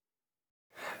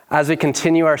As we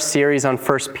continue our series on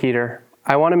 1 Peter,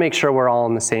 I want to make sure we're all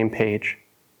on the same page.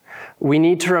 We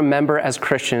need to remember as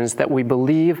Christians that we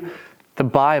believe the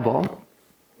Bible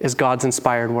is God's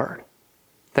inspired word,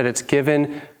 that it's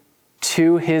given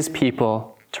to his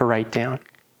people to write down.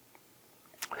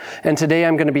 And today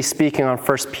I'm going to be speaking on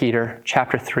 1 Peter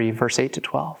chapter 3, verse 8 to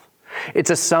 12. It's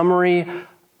a summary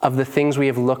of the things we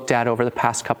have looked at over the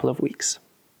past couple of weeks.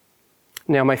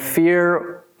 Now, my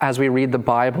fear as we read the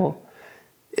Bible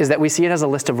is that we see it as a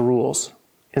list of rules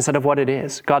instead of what it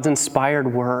is, God's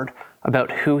inspired word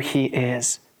about who he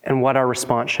is and what our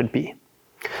response should be.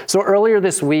 So earlier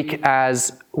this week,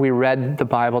 as we read the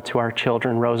Bible to our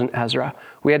children, Rose and Ezra,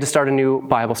 we had to start a new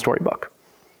Bible storybook.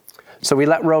 So we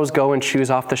let Rose go and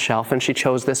choose off the shelf, and she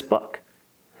chose this book.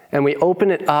 And we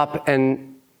open it up,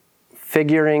 and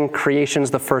figuring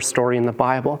creation's the first story in the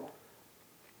Bible.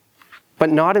 But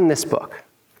not in this book.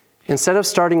 Instead of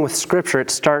starting with scripture,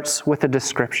 it starts with a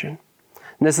description.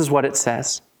 And this is what it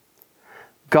says.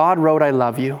 God wrote, "I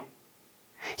love you."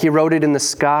 He wrote it in the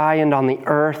sky and on the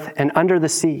earth and under the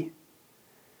sea.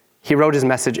 He wrote his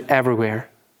message everywhere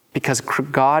because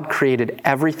God created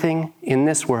everything in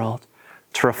this world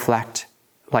to reflect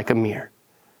like a mirror,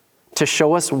 to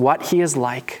show us what he is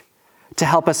like, to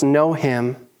help us know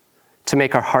him, to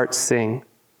make our hearts sing.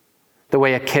 The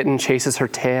way a kitten chases her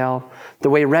tail, the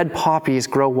way red poppies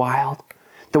grow wild,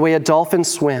 the way a dolphin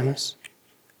swims.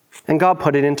 And God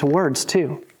put it into words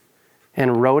too,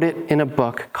 and wrote it in a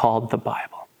book called the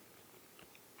Bible.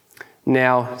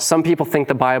 Now, some people think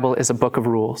the Bible is a book of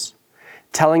rules,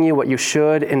 telling you what you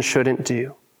should and shouldn't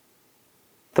do.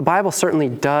 The Bible certainly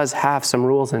does have some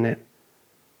rules in it.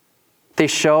 They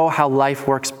show how life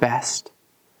works best.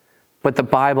 But the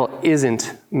Bible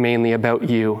isn't mainly about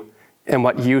you and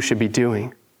what you should be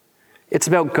doing. It's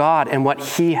about God and what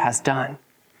he has done.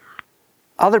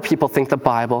 Other people think the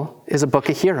Bible is a book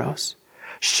of heroes,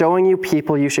 showing you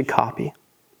people you should copy.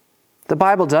 The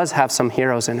Bible does have some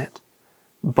heroes in it,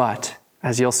 but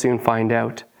as you'll soon find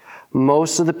out,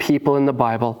 most of the people in the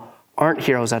Bible aren't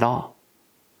heroes at all.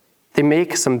 They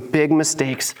make some big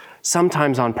mistakes,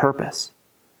 sometimes on purpose.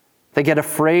 They get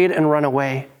afraid and run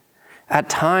away. At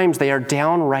times, they are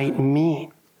downright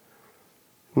mean.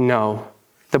 No,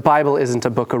 the Bible isn't a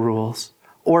book of rules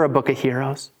or a book of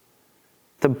heroes.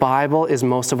 The Bible is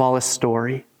most of all a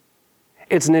story.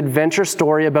 It's an adventure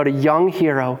story about a young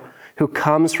hero who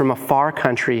comes from a far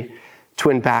country to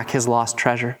win back his lost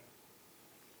treasure.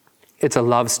 It's a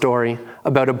love story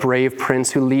about a brave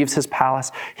prince who leaves his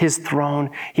palace, his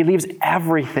throne. He leaves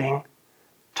everything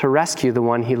to rescue the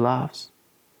one he loves.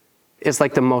 It's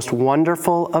like the most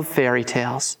wonderful of fairy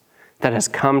tales that has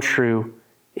come true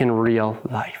in real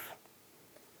life.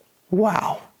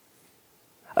 Wow.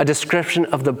 A description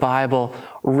of the Bible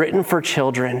written for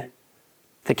children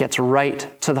that gets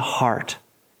right to the heart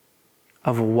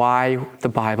of why the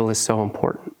Bible is so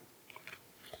important.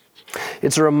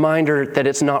 It's a reminder that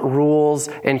it's not rules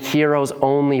and heroes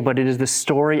only, but it is the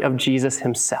story of Jesus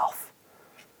himself,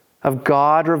 of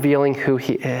God revealing who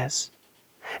he is.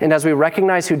 And as we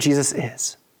recognize who Jesus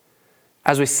is,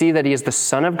 as we see that he is the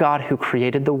Son of God who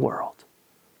created the world,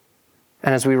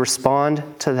 and as we respond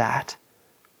to that,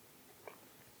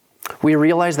 we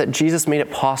realize that Jesus made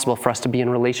it possible for us to be in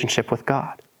relationship with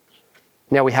God.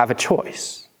 Now we have a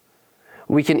choice.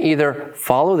 We can either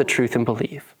follow the truth and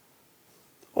believe,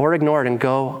 or ignore it and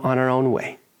go on our own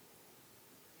way.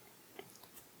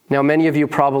 Now, many of you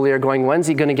probably are going, when's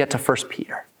he going to get to 1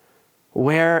 Peter?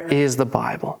 Where is the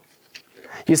Bible?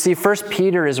 You see, 1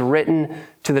 Peter is written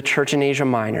to the church in Asia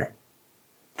Minor.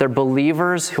 They're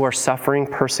believers who are suffering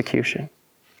persecution.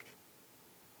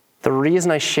 The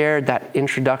reason I shared that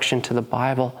introduction to the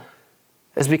Bible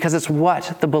is because it's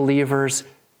what the believers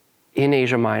in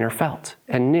Asia Minor felt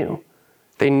and knew.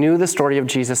 They knew the story of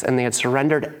Jesus and they had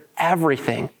surrendered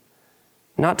everything,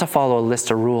 not to follow a list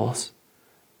of rules,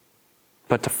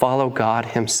 but to follow God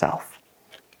himself.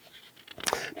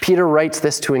 Peter writes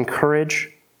this to encourage,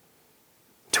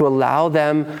 to allow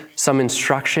them some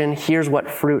instruction. Here's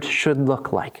what fruit should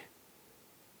look like.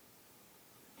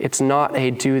 It's not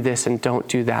a do this and don't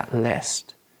do that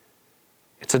list.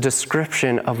 It's a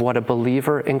description of what a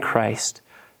believer in Christ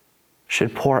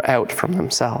should pour out from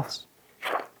themselves.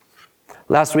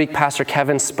 Last week, Pastor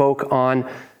Kevin spoke on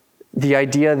the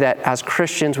idea that as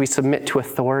Christians, we submit to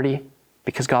authority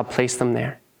because God placed them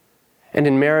there. And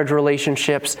in marriage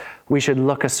relationships, we should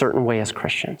look a certain way as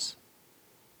Christians.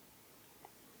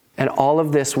 And all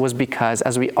of this was because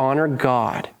as we honor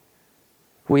God,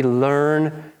 we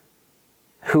learn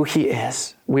who he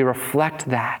is. We reflect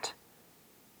that.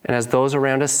 And as those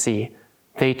around us see,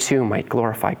 they too might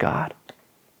glorify God.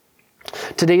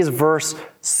 Today's verse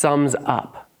sums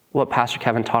up what Pastor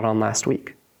Kevin taught on last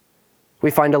week. We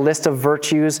find a list of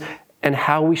virtues and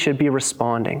how we should be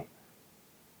responding.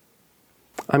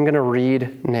 I'm going to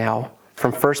read now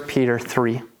from 1 Peter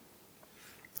 3,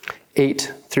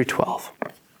 8 through 12.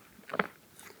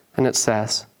 And it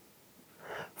says,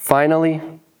 "Finally,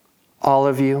 all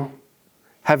of you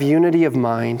have unity of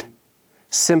mind,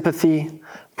 sympathy,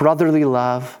 brotherly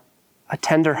love, a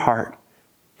tender heart,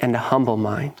 and a humble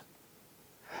mind.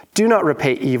 Do not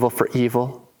repay evil for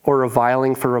evil or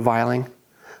reviling for reviling,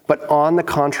 but on the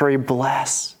contrary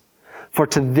bless, for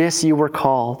to this you were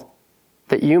called,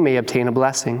 that you may obtain a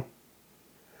blessing.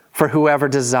 For whoever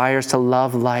desires to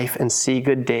love life and see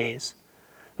good days,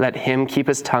 let him keep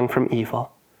his tongue from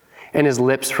evil and his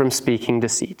lips from speaking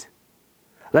deceit.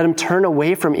 Let him turn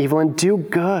away from evil and do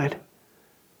good.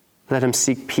 Let him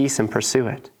seek peace and pursue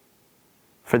it.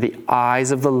 For the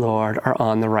eyes of the Lord are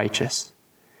on the righteous,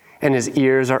 and his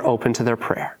ears are open to their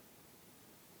prayer.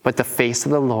 But the face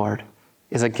of the Lord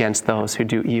is against those who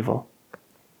do evil."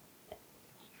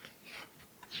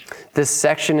 This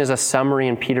section is a summary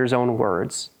in Peter's own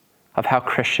words of how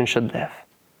Christians should live.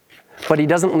 But he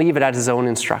doesn't leave it at his own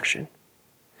instruction.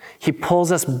 He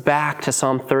pulls us back to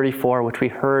Psalm 34, which we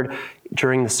heard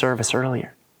during the service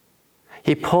earlier.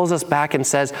 He pulls us back and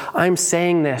says, I'm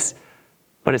saying this,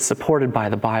 but it's supported by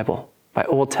the Bible, by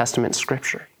Old Testament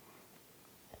scripture.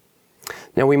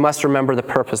 Now we must remember the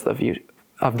purpose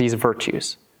of these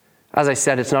virtues. As I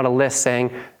said, it's not a list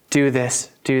saying, do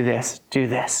this, do this, do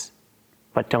this,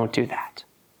 but don't do that.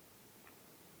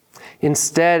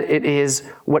 Instead, it is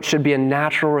what should be a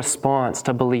natural response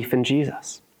to belief in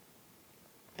Jesus.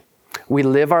 We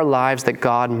live our lives that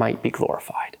God might be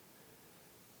glorified.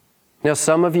 Now,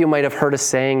 some of you might have heard a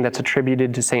saying that's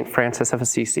attributed to St. Francis of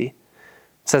Assisi.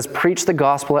 It says, preach the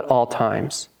gospel at all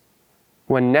times.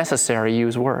 When necessary,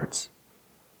 use words.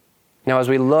 Now, as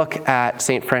we look at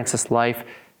St. Francis' life,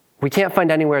 we can't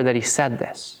find anywhere that he said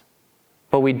this.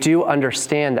 But we do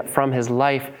understand that from his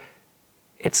life,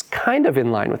 it's kind of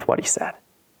in line with what he said.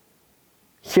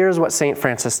 Here's what St.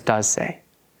 Francis does say.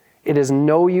 It is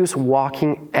no use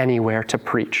walking anywhere to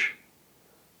preach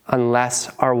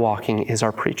unless our walking is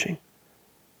our preaching.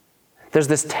 There's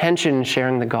this tension in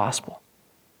sharing the gospel.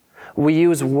 We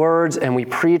use words and we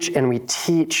preach and we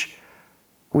teach.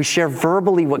 We share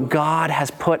verbally what God has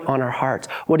put on our hearts,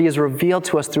 what he has revealed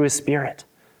to us through his Spirit.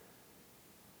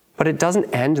 But it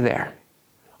doesn't end there.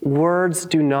 Words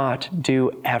do not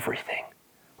do everything.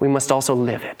 We must also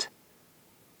live it.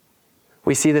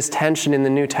 We see this tension in the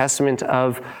New Testament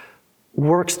of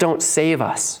works don't save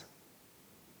us,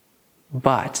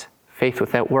 but faith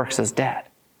without works is dead.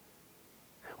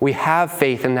 We have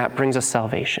faith and that brings us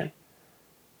salvation,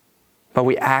 but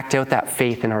we act out that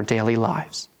faith in our daily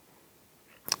lives.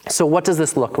 So what does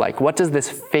this look like? What does this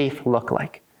faith look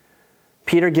like?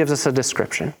 Peter gives us a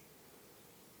description.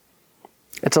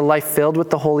 It's a life filled with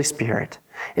the Holy Spirit,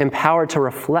 empowered to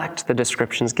reflect the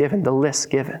descriptions given, the lists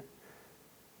given.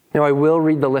 Now, I will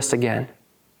read the list again.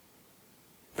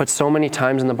 But so many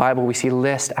times in the Bible, we see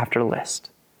list after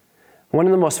list. One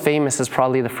of the most famous is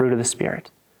probably the fruit of the Spirit.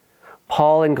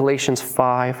 Paul in Galatians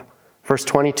 5, verse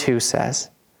 22 says,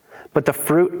 "But the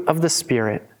fruit of the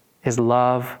Spirit is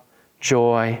love,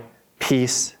 joy,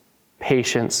 peace,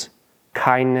 patience,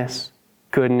 kindness,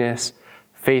 goodness,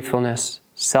 faithfulness,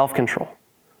 self-control.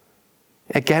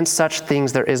 Against such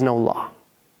things there is no law."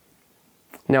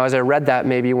 Now, as I read that,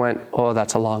 maybe you went, oh,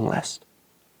 that's a long list.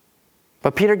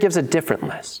 But Peter gives a different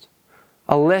list,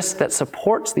 a list that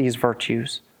supports these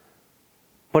virtues,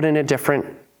 but in a different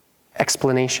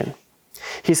explanation.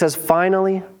 He says,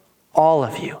 finally, all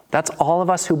of you, that's all of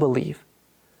us who believe,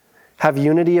 have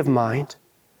unity of mind,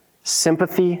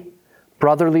 sympathy,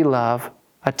 brotherly love,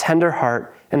 a tender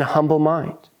heart, and a humble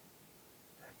mind.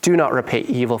 Do not repay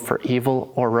evil for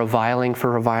evil or reviling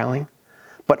for reviling,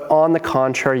 but on the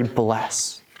contrary,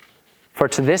 bless. For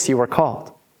to this you were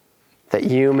called, that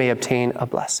you may obtain a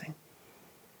blessing.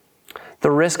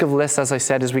 The risk of lists, as I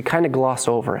said, is we kind of gloss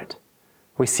over it.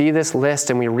 We see this list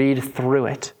and we read through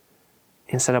it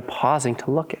instead of pausing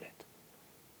to look at it.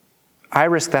 I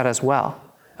risk that as well.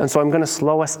 And so I'm going to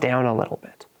slow us down a little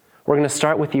bit. We're going to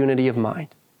start with unity of mind.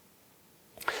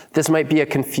 This might be a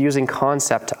confusing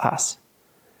concept to us.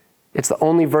 It's the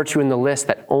only virtue in the list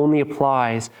that only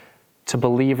applies to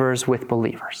believers with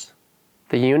believers.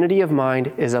 The unity of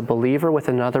mind is a believer with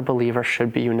another believer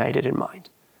should be united in mind.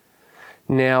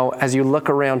 Now, as you look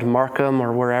around Markham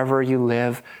or wherever you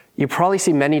live, you probably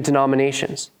see many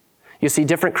denominations. You see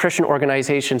different Christian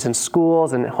organizations in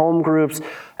schools and home groups,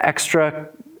 extra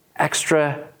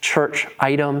church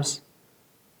items.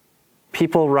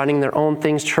 People running their own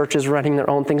things, churches running their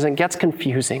own things, and it gets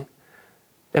confusing.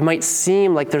 It might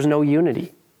seem like there's no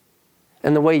unity.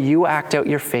 And the way you act out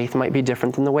your faith might be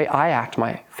different than the way I act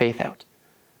my faith out.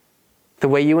 The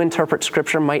way you interpret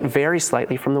Scripture might vary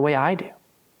slightly from the way I do.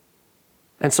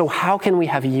 And so how can we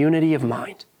have unity of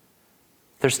mind?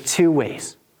 There's two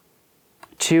ways,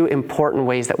 two important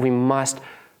ways that we must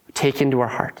take into our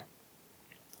heart.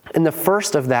 And the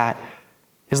first of that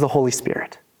is the Holy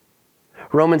Spirit.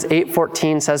 Romans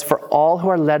 8:14 says, "For all who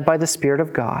are led by the Spirit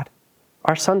of God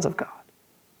are sons of God."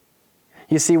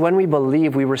 You see, when we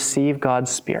believe, we receive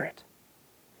God's Spirit,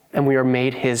 and we are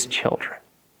made His children.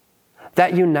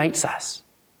 That unites us.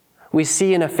 We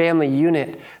see in a family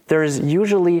unit, there is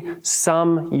usually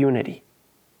some unity.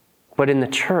 But in the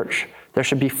church, there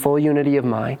should be full unity of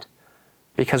mind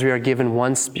because we are given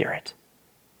one Spirit,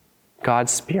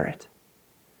 God's Spirit,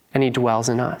 and He dwells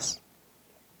in us.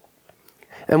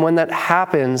 And when that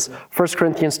happens, 1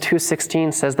 Corinthians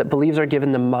 2:16 says that believers are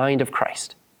given the mind of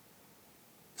Christ.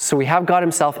 So we have God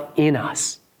Himself in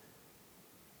us,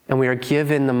 and we are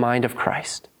given the mind of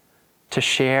Christ to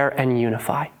share and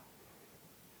unify.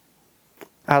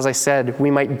 As I said, we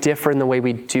might differ in the way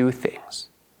we do things,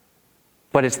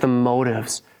 but it's the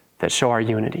motives that show our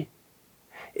unity.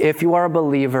 If you are a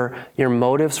believer, your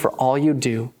motives for all you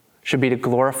do should be to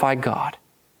glorify God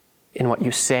in what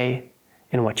you say,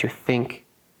 in what you think,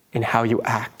 in how you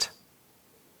act.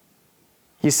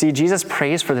 You see, Jesus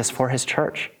prays for this for His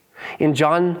church. In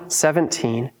John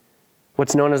 17,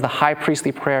 what's known as the high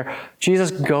priestly prayer, Jesus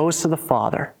goes to the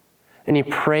Father and He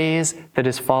prays that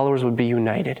His followers would be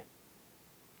united,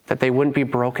 that they wouldn't be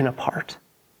broken apart,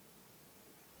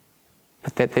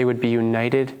 but that they would be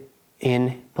united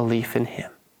in belief in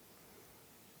Him.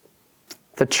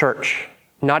 The church,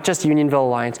 not just Unionville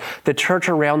Alliance, the church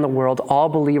around the world, all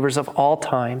believers of all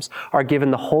times are given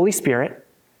the Holy Spirit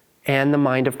and the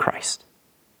mind of Christ.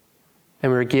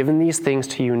 And we're given these things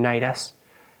to unite us,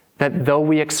 that though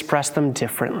we express them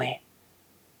differently,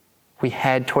 we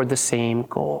head toward the same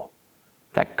goal,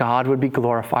 that God would be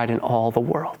glorified in all the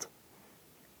world.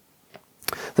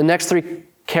 The next three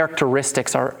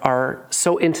characteristics are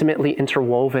so intimately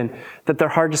interwoven that they're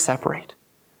hard to separate.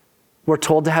 We're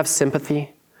told to have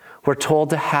sympathy, we're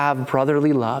told to have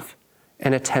brotherly love,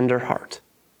 and a tender heart.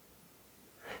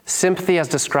 Sympathy, as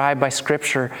described by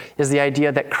Scripture, is the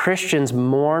idea that Christians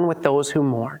mourn with those who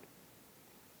mourn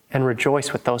and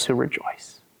rejoice with those who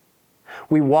rejoice.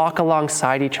 We walk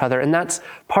alongside each other, and that's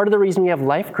part of the reason we have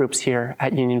life groups here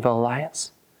at Unionville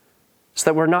Alliance, so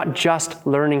that we're not just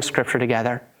learning Scripture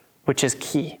together, which is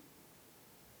key,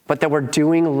 but that we're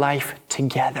doing life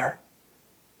together.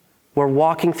 We're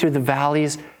walking through the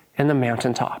valleys and the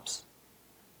mountaintops.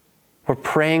 We're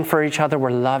praying for each other, we're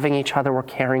loving each other, we're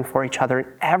caring for each other in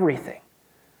everything.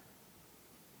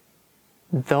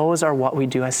 Those are what we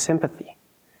do as sympathy.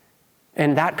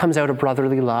 And that comes out of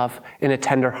brotherly love and a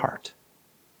tender heart.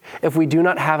 If we do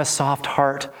not have a soft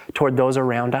heart toward those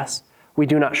around us, we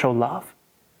do not show love,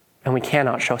 and we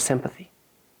cannot show sympathy.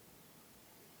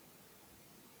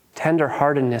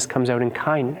 Tender-heartedness comes out in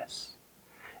kindness.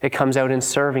 It comes out in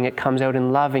serving. It comes out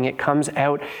in loving. It comes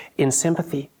out in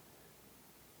sympathy.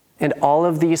 And all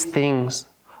of these things,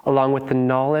 along with the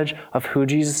knowledge of who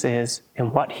Jesus is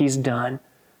and what He's done,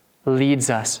 leads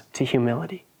us to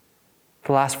humility.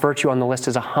 The last virtue on the list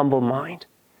is a humble mind.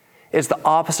 It's the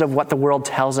opposite of what the world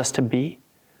tells us to be.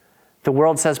 The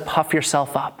world says, puff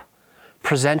yourself up.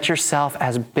 Present yourself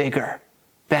as bigger,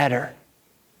 better.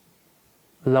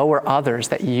 Lower others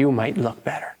that you might look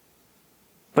better.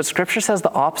 But Scripture says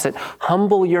the opposite.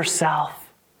 Humble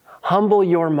yourself. Humble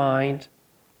your mind.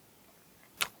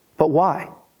 But why?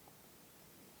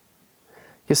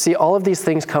 You see, all of these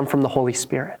things come from the Holy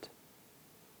Spirit.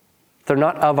 They're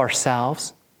not of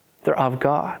ourselves. They're of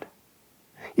God.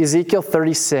 Ezekiel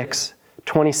 36,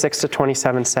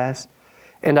 26-27 says,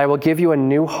 "And I will give you a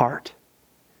new heart,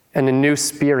 and a new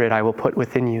spirit I will put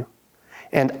within you.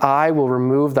 And I will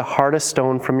remove the heart of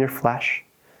stone from your flesh,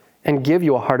 and give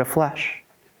you a heart of flesh.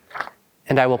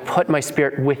 And I will put my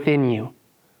Spirit within you,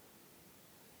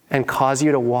 and cause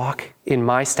you to walk in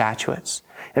my statutes,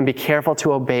 and be careful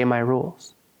to obey my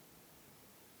rules."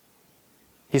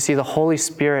 You see, the Holy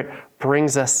Spirit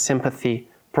brings us sympathy,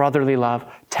 brotherly love,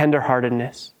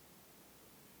 tenderheartedness,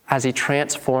 as He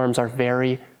transforms our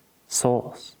very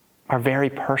souls, our very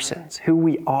persons, who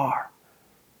we are.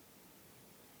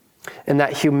 And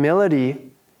that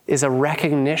humility is a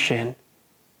recognition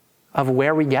of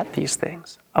where we get these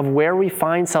things, of where we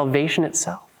find salvation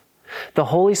itself. The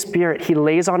Holy Spirit, He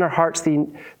lays on our hearts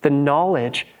the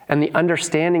knowledge and the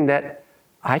understanding that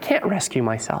I can't rescue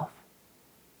myself.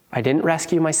 I didn't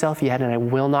rescue myself yet, and I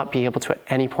will not be able to at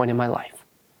any point in my life.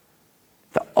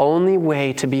 The only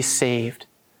way to be saved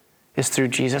is through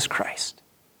Jesus Christ.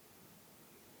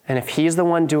 And if he's the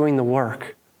one doing the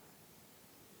work,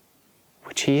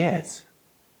 which he is,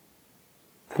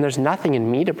 then there's nothing in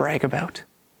me to brag about,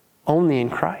 only in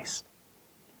Christ.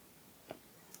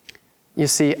 You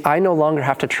see, I no longer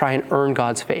have to try and earn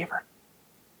God's favor.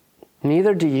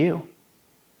 Neither do you.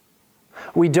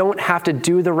 We don't have to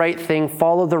do the right thing,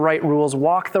 follow the right rules,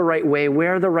 walk the right way,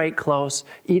 wear the right clothes,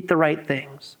 eat the right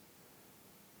things.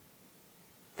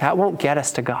 That won't get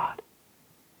us to God.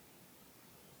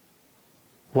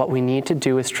 What we need to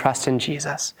do is trust in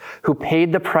Jesus, who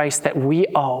paid the price that we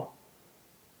owe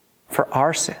for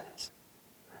our sins,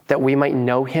 that we might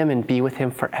know him and be with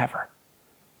him forever.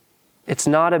 It's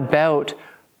not about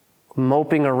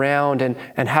moping around and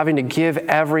having to give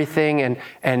everything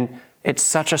and it's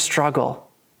such a struggle.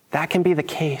 That can be the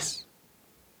case.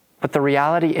 But the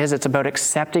reality is it's about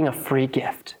accepting a free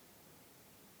gift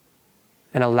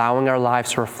and allowing our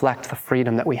lives to reflect the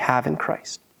freedom that we have in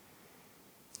Christ.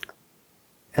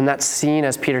 And that's seen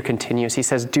as Peter continues. He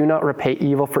says, do not repay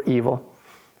evil for evil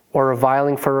or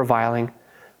reviling for reviling,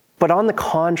 but on the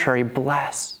contrary,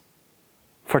 bless.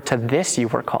 For to this you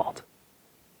were called.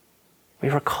 We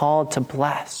were called to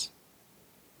bless,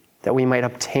 that we might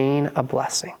obtain a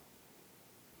blessing.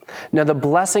 Now, the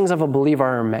blessings of a believer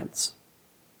are immense,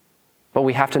 but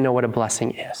we have to know what a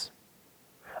blessing is.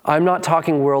 I'm not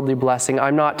talking worldly blessing.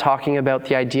 I'm not talking about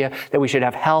the idea that we should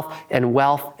have health and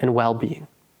wealth and well-being.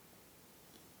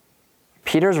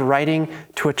 Peter's writing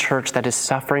to a church that is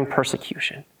suffering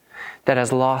persecution, that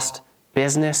has lost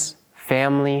business,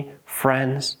 family,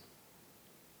 friends,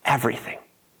 everything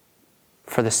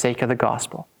for the sake of the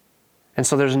gospel. And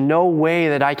so there's no way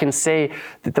that I can say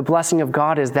that the blessing of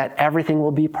God is that everything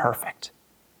will be perfect.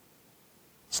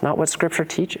 It's not what Scripture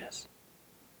teaches.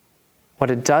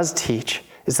 What it does teach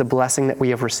is the blessing that we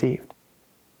have received.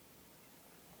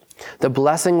 The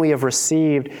blessing we have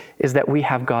received is that we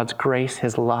have God's grace,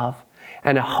 his love,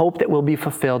 and a hope that will be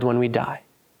fulfilled when we die.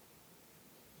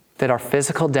 That our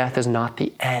physical death is not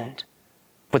the end,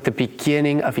 but the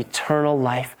beginning of eternal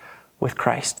life with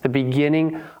Christ, the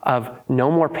beginning of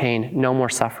no more pain, no more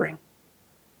suffering.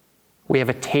 We have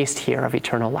a taste here of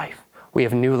eternal life. We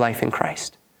have new life in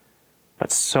Christ,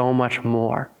 but so much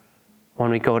more when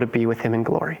we go to be with him in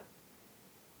glory.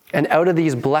 And out of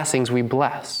these blessings, we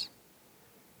bless.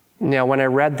 Now, when I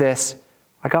read this,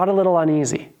 I got a little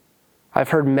uneasy. I've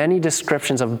heard many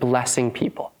descriptions of blessing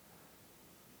people.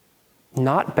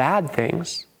 Not bad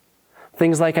things.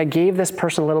 Things like I gave this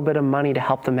person a little bit of money to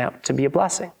help them out, to be a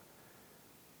blessing.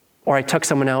 Or I took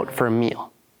someone out for a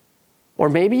meal. Or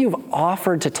maybe you've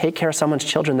offered to take care of someone's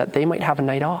children that they might have a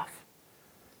night off.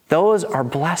 Those are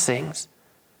blessings,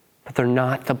 but they're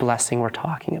not the blessing we're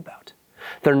talking about.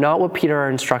 They're not what Peter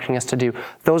is instructing us to do.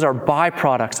 Those are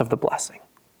byproducts of the blessing.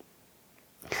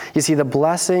 You see, the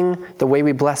blessing, the way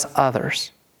we bless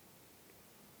others,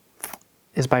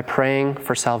 is by praying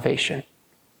for salvation.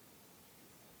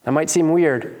 That might seem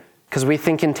weird because we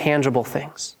think in tangible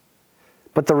things.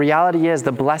 But the reality is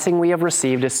the blessing we have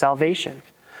received is salvation.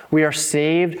 We are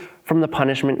saved from the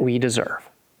punishment we deserve.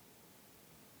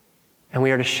 And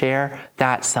we are to share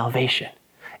that salvation,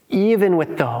 even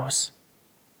with those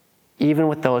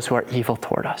who are evil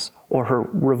toward us or who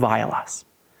revile us,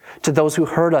 to those who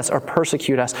hurt us or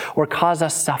persecute us or cause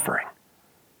us suffering.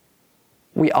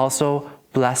 We also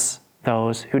bless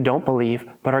those who don't believe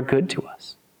but are good to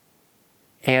us.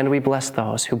 And we bless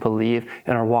those who believe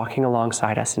and are walking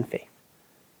alongside us in faith.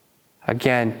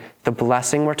 Again, the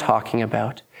blessing we're talking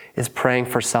about is praying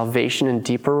for salvation and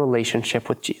deeper relationship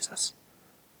with Jesus.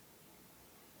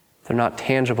 They're not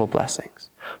tangible blessings,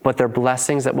 but they're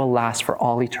blessings that will last for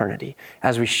all eternity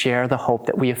as we share the hope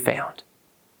that we have found,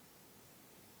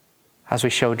 as we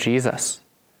show Jesus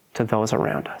to those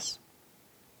around us.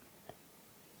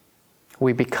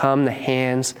 We become the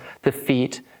hands, the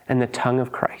feet, and the tongue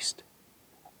of Christ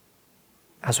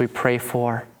as we pray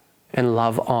for and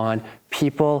love on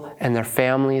people and their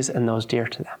families and those dear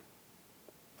to them.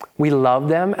 We love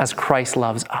them as Christ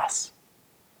loves us.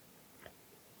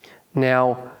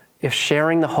 Now, if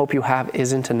sharing the hope you have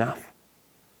isn't enough,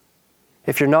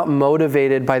 if you're not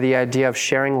motivated by the idea of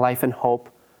sharing life and hope,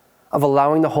 of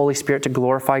allowing the Holy Spirit to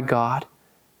glorify God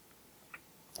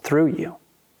through you,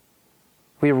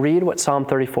 we read what Psalm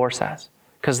 34 says,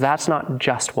 because that's not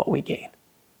just what we gain.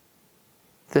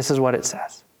 This is what it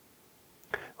says.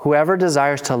 Whoever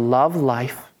desires to love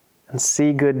life and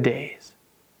see good days,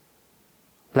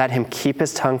 let him keep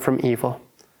his tongue from evil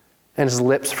and his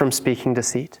lips from speaking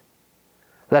deceit.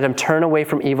 Let him turn away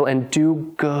from evil and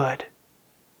do good.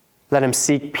 Let him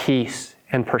seek peace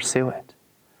and pursue it.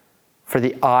 For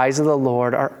the eyes of the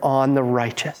Lord are on the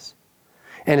righteous,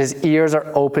 and his ears are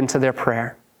open to their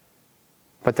prayer.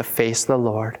 But the face of the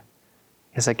Lord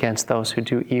is against those who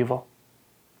do evil.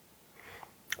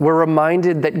 We're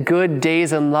reminded that good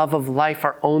days and love of life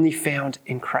are only found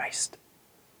in Christ.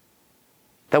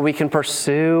 That we can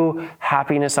pursue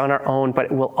happiness on our own, but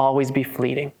it will always be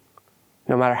fleeting.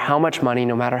 No matter how much money,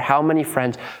 no matter how many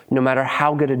friends, no matter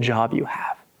how good a job you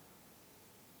have.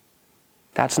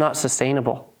 That's not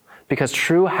sustainable, because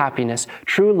true happiness,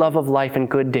 true love of life and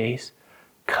good days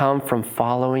come from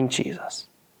following Jesus.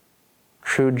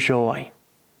 True joy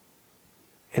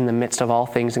in the midst of all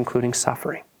things, including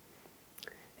suffering,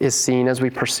 is seen as we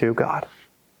pursue God.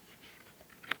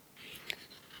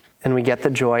 And we get the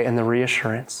joy and the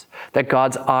reassurance that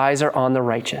God's eyes are on the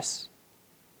righteous.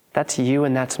 That's you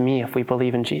and that's me if we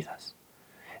believe in Jesus.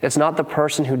 It's not the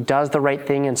person who does the right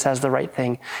thing and says the right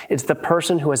thing. It's the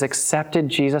person who has accepted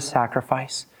Jesus'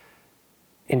 sacrifice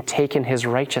and taken his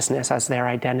righteousness as their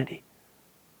identity.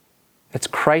 It's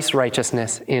Christ's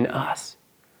righteousness in us,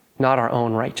 not our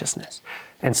own righteousness.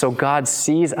 And so God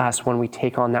sees us when we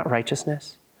take on that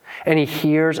righteousness, and he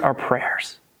hears our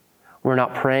prayers. We're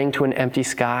not praying to an empty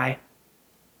sky.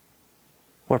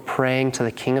 We're praying to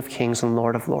the King of Kings and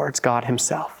Lord of Lords, God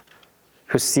himself,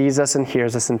 who sees us and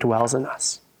hears us and dwells in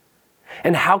us.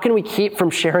 And how can we keep from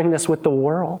sharing this with the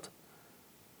world?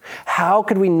 How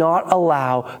could we not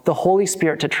allow the Holy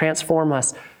Spirit to transform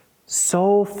us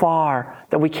so far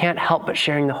that we can't help but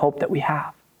sharing the hope that we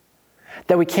have?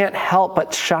 That we can't help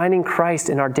but shining Christ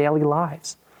in our daily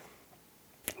lives?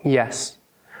 Yes,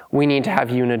 we need to have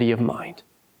unity of mind.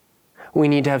 We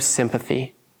need to have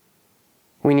sympathy.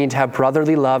 We need to have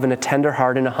brotherly love and a tender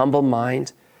heart and a humble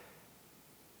mind.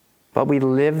 But we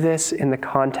live this in the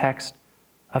context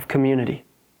of community.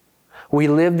 We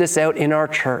live this out in our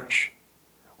church.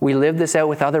 We live this out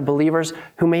with other believers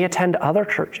who may attend other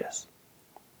churches.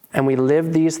 And we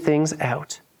live these things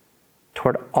out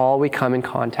toward all we come in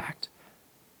contact.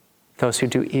 Those who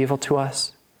do evil to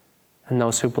us and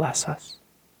those who bless us.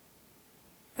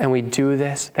 And we do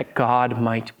this that God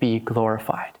might be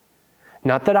glorified.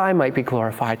 Not that I might be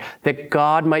glorified, that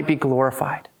God might be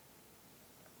glorified.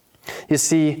 You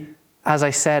see, as I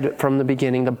said from the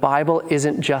beginning, the Bible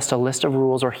isn't just a list of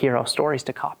rules or hero stories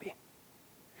to copy.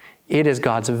 It is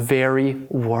God's very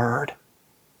word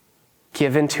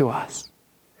given to us.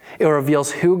 It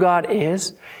reveals who God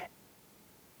is,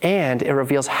 and it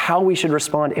reveals how we should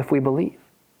respond if we believe.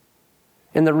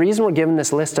 And the reason we're given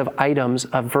this list of items,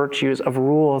 of virtues, of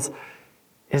rules,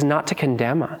 is not to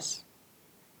condemn us,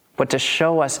 but to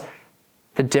show us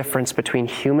the difference between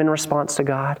human response to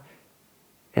God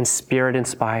and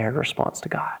Spirit-inspired response to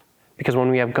God. Because when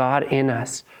we have God in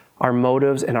us, our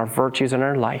motives and our virtues in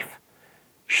our life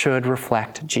should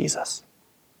reflect Jesus.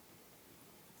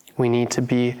 We need to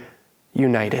be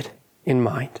united in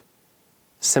mind,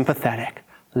 sympathetic,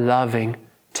 loving,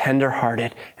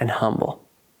 tender-hearted, and humble,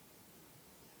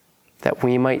 that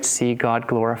we might see God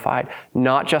glorified,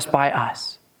 not just by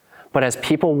us, but as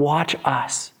people watch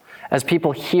us, as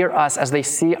people hear us, as they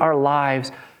see our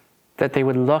lives, that they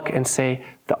would look and say,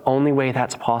 the only way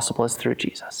that's possible is through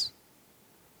Jesus.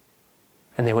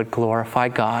 And they would glorify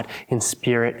God in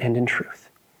spirit and in truth.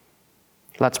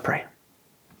 Let's pray.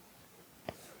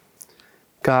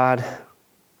 God,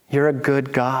 you're a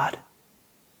good God.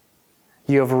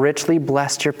 You have richly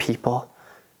blessed your people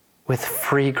with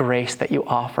free grace that you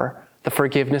offer, the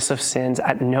forgiveness of sins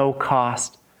at no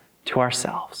cost to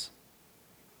ourselves.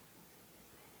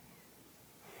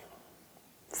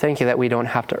 Thank you that we don't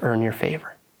have to earn your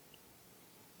favor.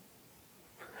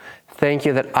 Thank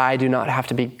you that I do not have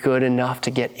to be good enough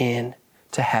to get in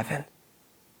to heaven.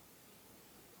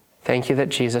 Thank you that,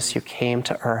 Jesus, you came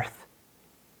to earth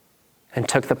and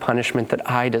took the punishment that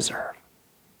I deserve,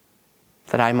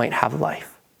 that I might have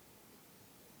life.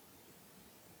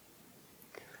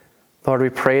 Lord, we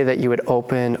pray that you would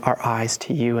open our eyes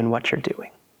to you and what you're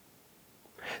doing,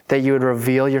 that you would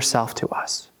reveal yourself to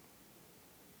us,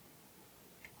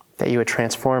 that you would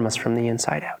transform us from the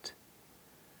inside out.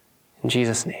 In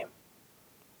Jesus' name,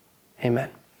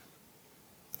 amen.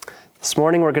 This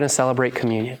morning we're going to celebrate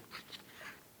communion.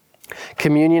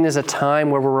 Communion is a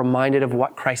time where we're reminded of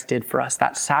what Christ did for us,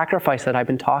 that sacrifice that I've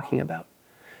been talking about,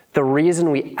 the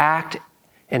reason we act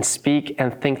and speak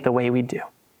and think the way we do.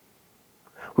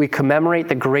 We commemorate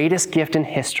the greatest gift in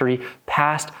history,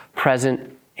 past,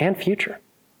 present, and future.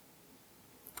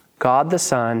 God the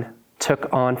Son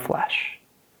took on flesh.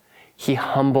 He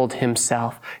humbled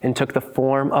himself and took the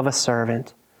form of a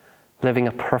servant, living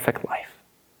a perfect life.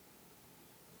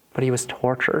 But he was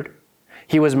tortured.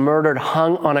 He was murdered,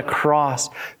 hung on a cross,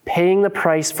 paying the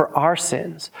price for our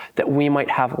sins that we might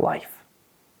have life.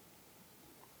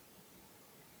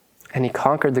 And he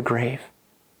conquered the grave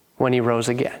when he rose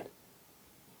again,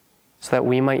 so that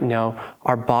we might know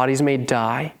our bodies may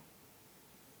die,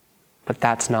 but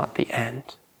that's not the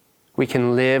end. We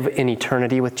can live in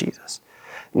eternity with Jesus.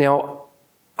 Now,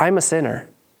 I'm a sinner.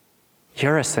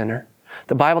 You're a sinner.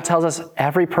 The Bible tells us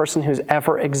every person who's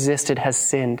ever existed has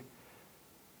sinned,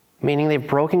 meaning they've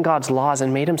broken God's laws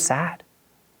and made him sad.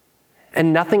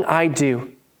 And nothing I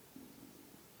do,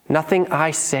 nothing I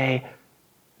say,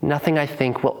 nothing I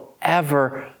think will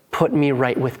ever put me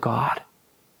right with God.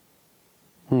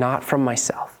 Not from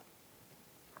myself.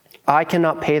 I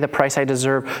cannot pay the price I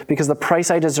deserve because the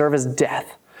price I deserve is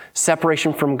death,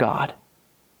 separation from God.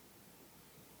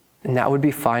 And that would be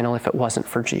final if it wasn't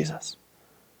for Jesus.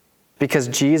 Because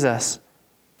Jesus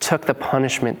took the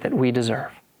punishment that we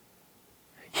deserve.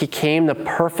 He came the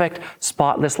perfect,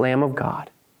 spotless Lamb of God,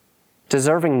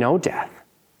 deserving no death,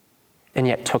 and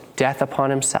yet took death upon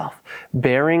himself,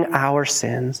 bearing our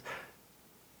sins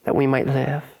that we might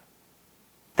live.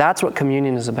 That's what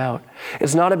communion is about.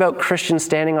 It's not about Christians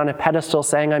standing on a pedestal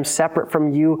saying, I'm separate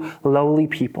from you, lowly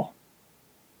people.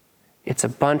 It's a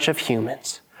bunch of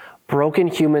humans, broken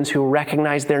humans who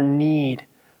recognize their need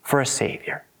for a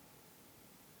Savior.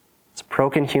 It's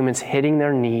broken humans hitting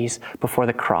their knees before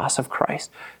the cross of Christ,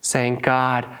 saying,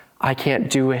 God, I can't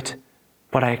do it,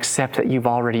 but I accept that you've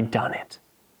already done it.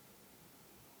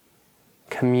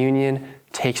 Communion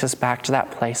takes us back to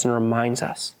that place and reminds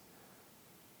us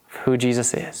of who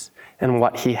Jesus is and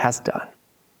what he has done.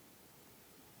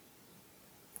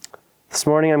 This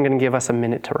morning, I'm going to give us a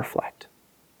minute to reflect.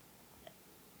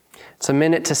 It's a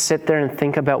minute to sit there and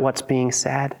think about what's being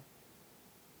said,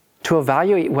 to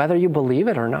evaluate whether you believe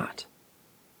it or not,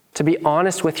 to be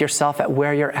honest with yourself at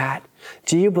where you're at.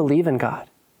 Do you believe in God?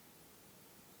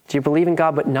 Do you believe in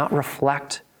God but not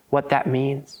reflect what that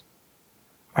means?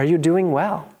 Are you doing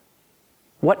well?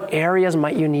 What areas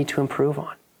might you need to improve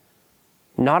on?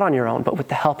 Not on your own, but with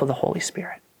the help of the Holy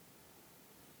Spirit.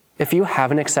 If you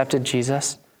haven't accepted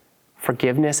Jesus,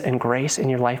 forgiveness and grace in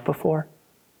your life before,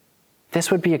 this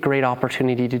would be a great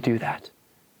opportunity to do that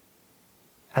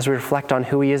as we reflect on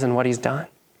who he is and what he's done.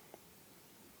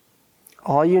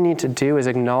 All you need to do is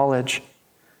acknowledge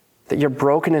that you're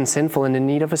broken and sinful and in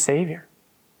need of a Savior,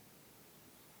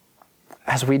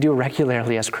 as we do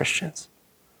regularly as Christians.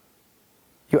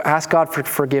 You ask God for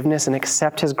forgiveness and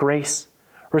accept his grace,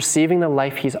 receiving the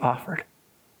life he's offered.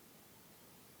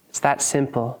 It's that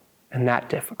simple and that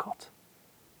difficult.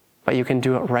 But you can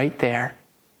do it right there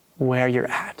where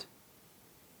you're at.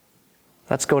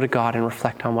 Let's go to God and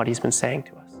reflect on what he's been saying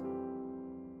to us.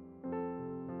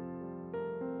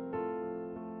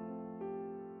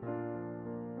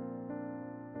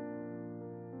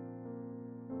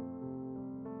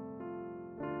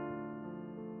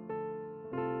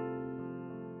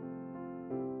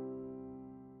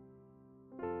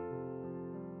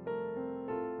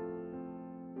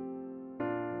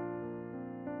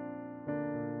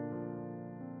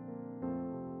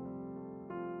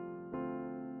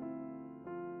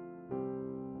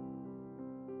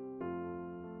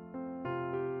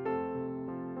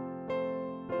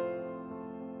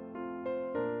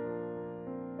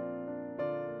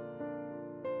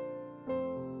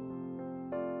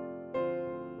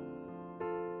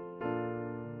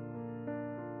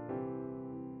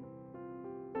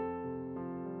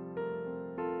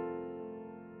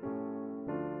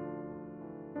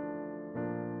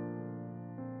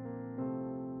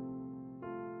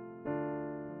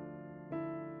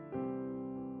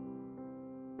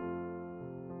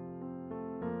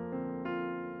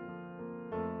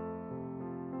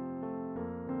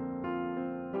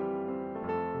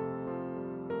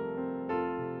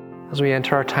 As we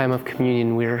enter our time of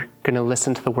communion, we're going to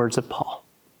listen to the words of Paul.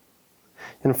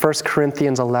 In 1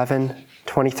 Corinthians 11,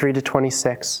 23 to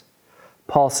 26,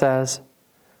 Paul says,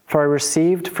 "For I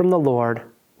received from the Lord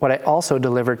what I also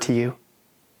delivered to you,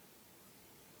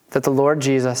 that the Lord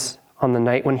Jesus, on the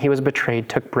night when he was betrayed,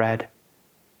 took bread,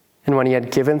 and when he had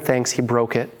given thanks, he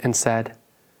broke it and said,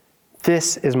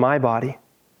 'This is my body,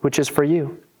 which is for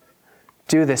you.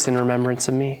 Do this in remembrance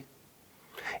of me.'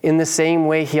 In the same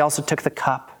way, he also took the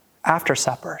cup after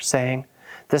supper, saying,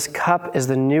 'This cup is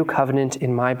the new covenant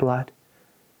in my blood.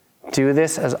 Do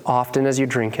this as often as you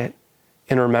drink it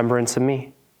in remembrance of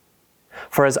me.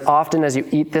 For as often as you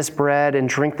eat this bread and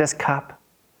drink this cup,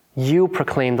 you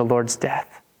proclaim the Lord's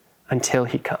death until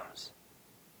he comes.'"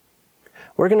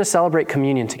 We're going to celebrate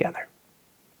communion together.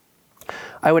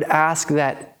 I would ask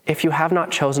that if you have not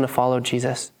chosen to follow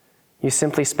Jesus, you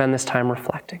simply spend this time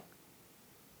reflecting.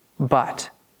 But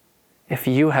if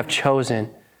you have chosen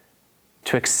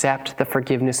to accept the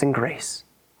forgiveness and grace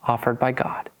offered by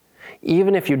God,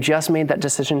 even if you just made that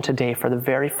decision today for the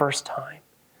very first time,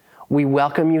 we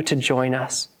welcome you to join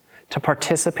us, to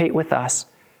participate with us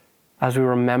as we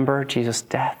remember Jesus'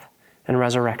 death and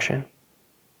resurrection.